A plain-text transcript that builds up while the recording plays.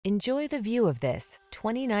Enjoy the view of this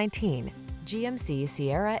 2019 GMC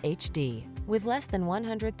Sierra HD. With less than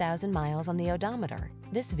 100,000 miles on the odometer,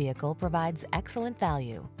 this vehicle provides excellent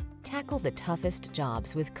value. Tackle the toughest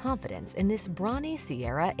jobs with confidence in this brawny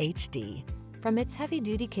Sierra HD. From its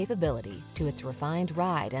heavy-duty capability to its refined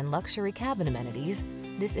ride and luxury cabin amenities,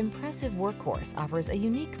 this impressive workhorse offers a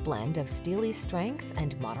unique blend of steely strength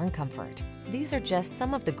and modern comfort. These are just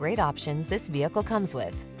some of the great options this vehicle comes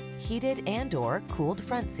with: heated and/or cooled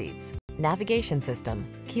front seats, navigation system,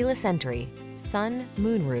 keyless entry, sun,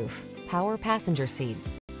 moonroof, power passenger seat,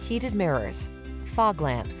 heated mirrors, fog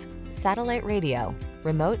lamps, satellite radio,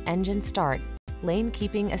 remote engine start, lane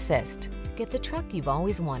keeping assist. Get the truck you've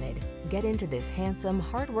always wanted. Get into this handsome,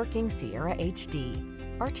 hardworking Sierra HD.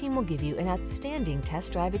 Our team will give you an outstanding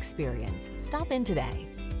test drive experience. Stop in today.